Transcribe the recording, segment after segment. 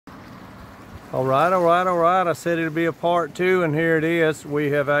All right, all right, all right. I said it'd be a part two, and here it is.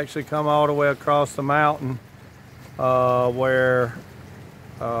 We have actually come all the way across the mountain where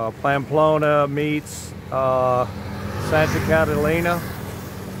Pamplona meets Santa Catalina.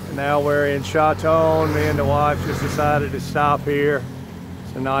 Now we're in Chaton. Me and the wife just decided to stop here.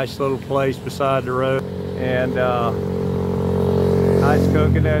 It's a nice little place beside the road, and nice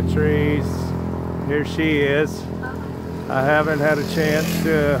coconut trees. Here she is. I haven't had a chance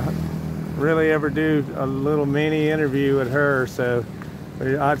to really ever do a little mini interview with her, so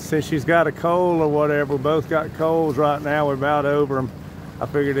since she's got a cold or whatever, we both got colds right now, we're about over them. I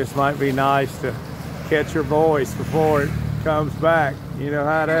figured this might be nice to catch her voice before it comes back. You know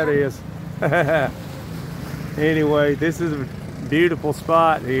how that is. Anyway, this is a beautiful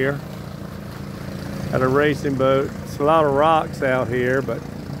spot here at a racing boat. It's a lot of rocks out here, but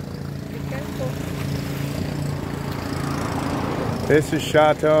this is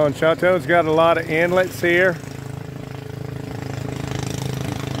Chaton. Chaton's got a lot of inlets here.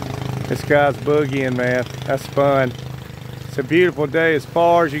 This guy's boogieing, man. That's fun. It's a beautiful day. As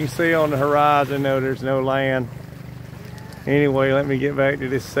far as you can see on the horizon, though, there's no land. Anyway, let me get back to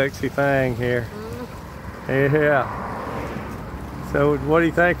this sexy thing here. Yeah. So what do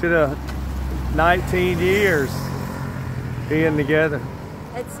you think of the 19 years being together?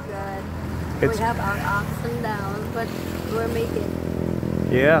 It's good. We have our ups and downs, but we're making.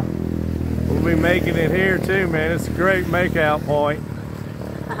 Yeah, we'll be making it here too, man. It's a great makeout point.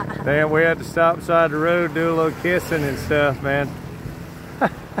 Damn, we had to stop beside the road, do a little kissing and stuff, man.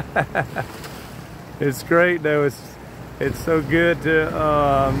 It's great though. It's so good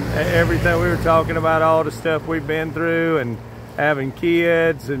to everything we were talking about, all the stuff we've been through, and having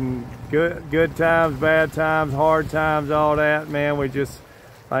kids, and good times, bad times, hard times, all that, man. We just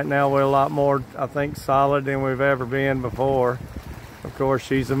right now we're a lot more, I think, solid than we've ever been before. Of course,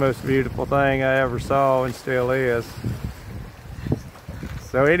 she's the most beautiful thing I ever saw, and still is.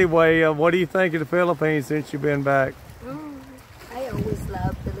 So anyway, what do you think of the Philippines since you've been back? I always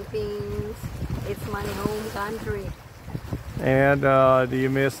love Philippines. It's my home country. And do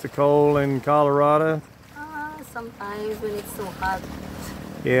you miss the cold in Colorado? Sometimes when it's so hot.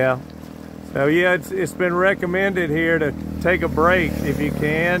 Yeah. So yeah, it's been recommended here to take a break if you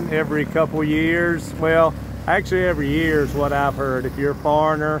can every couple years. Well, actually every year is what I've heard. If you're a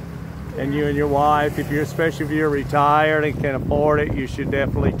foreigner and you and your wife, especially if you're retired and can afford it, you should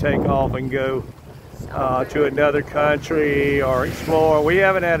definitely take off and go to another country or explore. We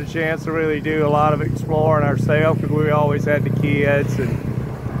haven't had a chance to really do a lot of exploring ourselves because we always had the kids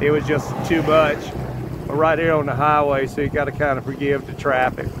and it was just too much. We're right here on the highway, so you got to kind of forgive the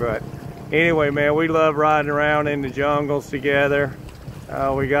traffic. But anyway, man, we love riding around in the jungles together.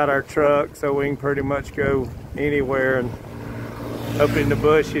 We got our truck, so we can pretty much go anywhere and up in the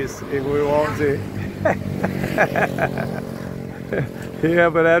bushes if we want to. Yeah,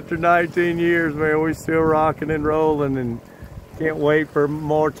 but after 19 years, man, we're still rocking and rolling, and can't wait for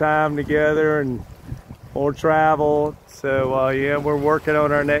more time together and more travel. So yeah, we're working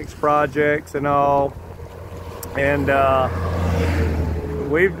on our next projects and all. And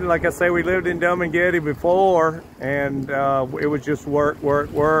we've, like I say, we lived in Dumaguete before, and it was just work,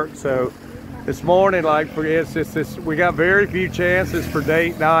 work, work. So this morning, like for instance, we got very few chances for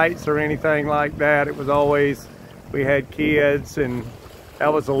date nights or anything like that. It was always, we had kids, and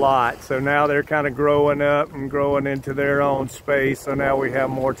that was a lot. So now they're kind of growing up and growing into their own space. So now we have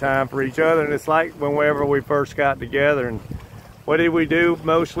more time for each other. And it's like whenever we first got together. And what did we do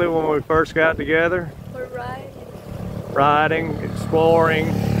mostly when we first got together? We're riding, exploring.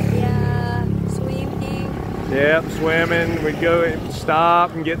 Yeah, swimming. Yep, swimming. We'd go and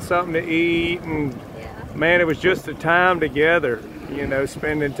stop and get something to eat, and man, it was just the time together. You know,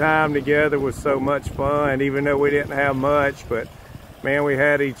 spending time together was so much fun, even though we didn't have much, but man, we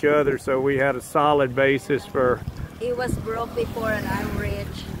had each other, so we had a solid basis for. He was broke before and I'm rich.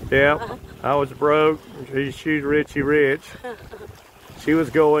 Yeah, I was broke. She's richy rich. She was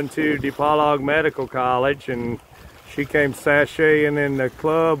going to DePaul Medical College, and she came sashaying in the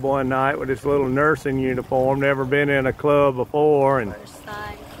club one night with this little nursing uniform. Never been in a club before, and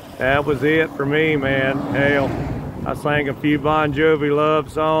that was it for me, man. Hell, I sang a few Bon Jovi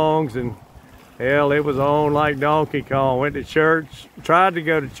love songs, and hell, it was on like Donkey Kong. Went to church, tried to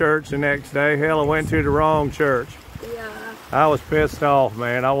go to church the next day. Hell, I went to the wrong church. Yeah. I was pissed off,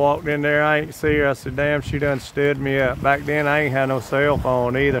 man. I walked in there, I ain't see her. I said, damn, she done stood me up. Back then, I ain't had no cell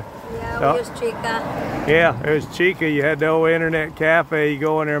phone either. Yeah, we was Chica. Yeah, it was Chica. You had the old internet cafe. You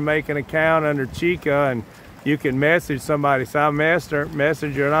go in there and make an account under Chica, and you can message somebody. So I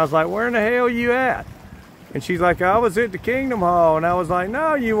messaged her, and I was like, where in the hell you at? And she's like, I was at the Kingdom Hall. And I was like,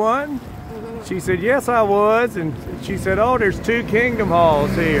 no, you wasn't. She said, yes, I was. And she said, oh, there's 2 Kingdom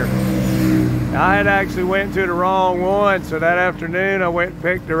Halls here. I had actually went to the wrong one, so that afternoon I went and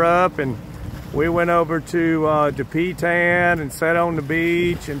picked her up, and we went over to Filpina and sat on the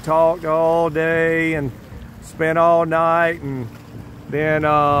beach and talked all day and spent all night, and then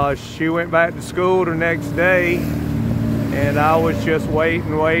she went back to school the next day, and I was just waiting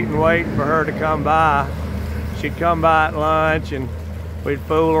for her to come by. She'd come by at lunch and we'd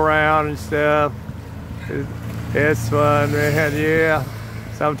fool around and stuff. It's fun, man, yeah.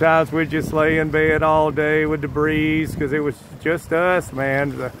 Sometimes we'd just lay in bed all day with the breeze because it was just us,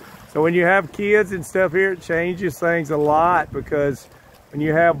 man. So when you have kids and stuff here, it changes things a lot, because when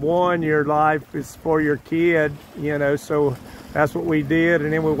you have one, your life is for your kid, you know, so that's what we did.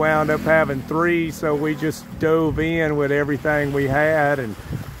 And then we wound up having 3, so we just dove in with everything we had. And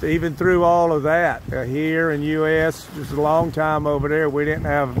even through all of that, here in US, it was a long time over there, we didn't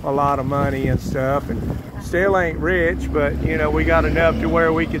have a lot of money and stuff, and still ain't rich, but you know, we got enough to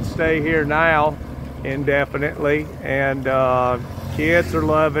where we could stay here now indefinitely, and kids are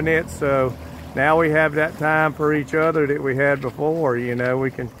loving it. So now we have that time for each other that we had before. You know,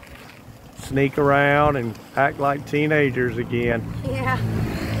 we can sneak around and act like teenagers again. Yeah.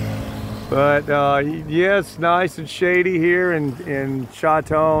 But yeah, it's nice and shady here in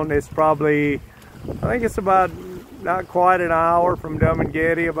Chaton. It's probably, I think it's about not quite an hour from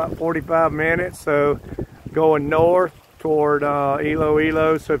Dumangetti, about 45 minutes. So going north toward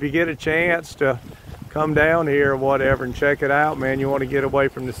Iloilo. So if you get a chance to come down here or whatever and check it out, man, you want to get away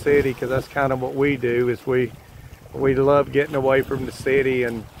from the city, because that's kind of what we do, is we love getting away from the city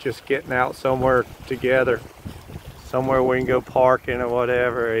and just getting out somewhere together, somewhere we can go parking or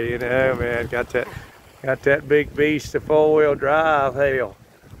whatever, you know, man. Got that big beast of 4-wheel drive, hell.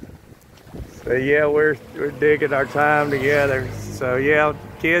 So yeah, we're digging our time together. So yeah,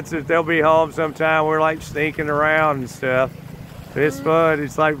 kids, they'll be home sometime. We're like sneaking around and stuff. It's fun.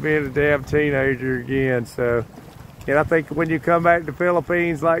 It's like being a damn teenager again. So, and I think when you come back to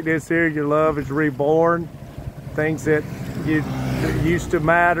Philippines like this here, your love is reborn. Things that used to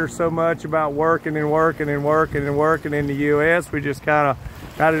matter so much about working in the US, we just kind of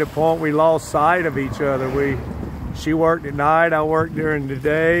got to the point we lost sight of each other. She worked at night, I worked during the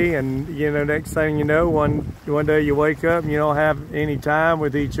day, and you know, next thing you know, one day you wake up and you don't have any time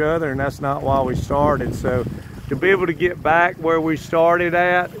with each other, and that's not why we started. So to be able to get back where we started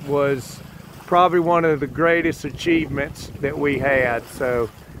at was probably one of the greatest achievements that we had. So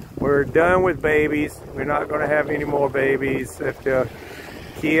we're done with babies. We're not going to have any more babies. If the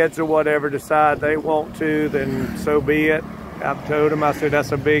kids or whatever decide they want to, then so be it. I've told them, I said,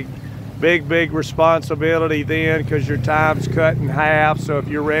 that's a big responsibility then, because your time's cut in half. So if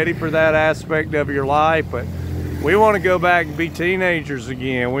you're ready for that aspect of your life, but we want to go back and be teenagers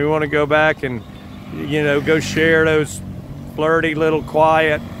again. We want to go back and, you know, go share those flirty little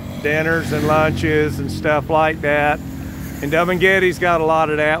quiet dinners and lunches and stuff like that. And Dumangeti's got a lot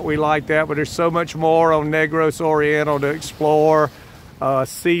of that. We like that, but there's so much more on Negros Oriental to explore.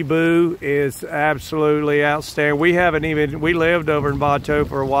 Cebu is absolutely outstanding. We lived over in Bato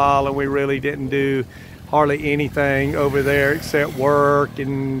for a while, and we really didn't do hardly anything over there except work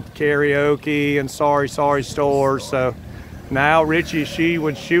and karaoke and sorry stores. So now Richie,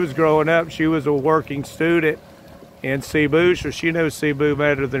 when she was growing up, she was a working student in Cebu, so she knows Cebu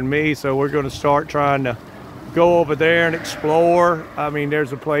better than me. So we're going to start trying to go over there and explore. I mean,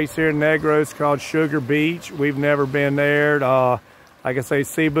 there's a place here in Negros called Sugar Beach. We've never been there. Like I say,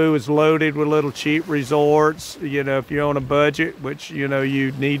 Cebu is loaded with little cheap resorts, you know, if you're on a budget, which, you know,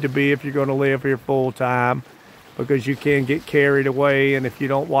 you need to be if you're going to live here full time, because you can get carried away, and if you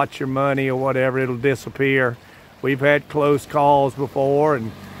don't watch your money or whatever, it'll disappear. We've had close calls before,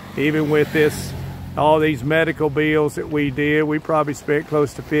 and even with this, all these medical bills that we did, we probably spent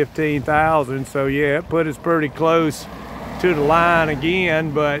close to $15,000. So yeah, it put us pretty close to the line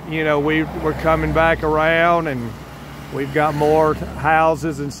again, but you know, we're coming back around, and we've got more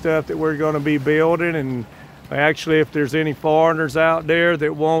houses and stuff that we're going to be building. And actually, if there's any foreigners out there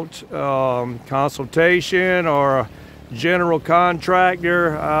that want consultation or a general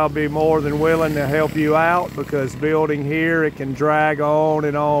contractor, I'll be more than willing to help you out, because building here, it can drag on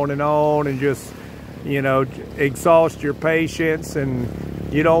and on and on and just, you know, exhaust your patience, and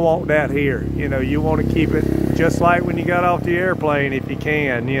you don't want that here. You know, you want to keep it just like when you got off the airplane, if you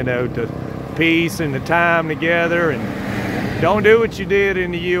can, you know, the peace and the time together. And don't do what you did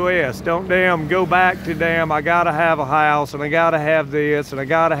in the US. Don't go back to I gotta have a house, and I gotta have this, and I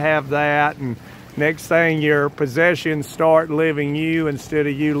gotta have that, and next thing your possessions start living you instead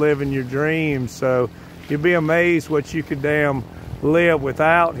of you living your dreams. So you'll be amazed what you could live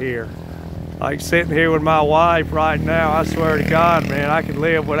without here. Like sitting here with my wife right now, I swear to God, man, I could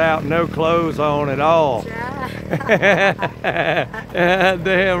live without no clothes on at all.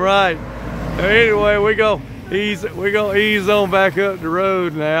 Damn right. Anyway, we're gonna ease on back up the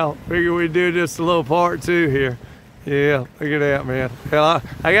road now. Figure we do just a little part two here. Yeah, look at that, man. Hell,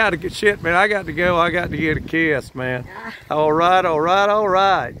 I got to get shit, man. I got to go. I got to get a kiss, man. All right, all right, all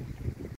right.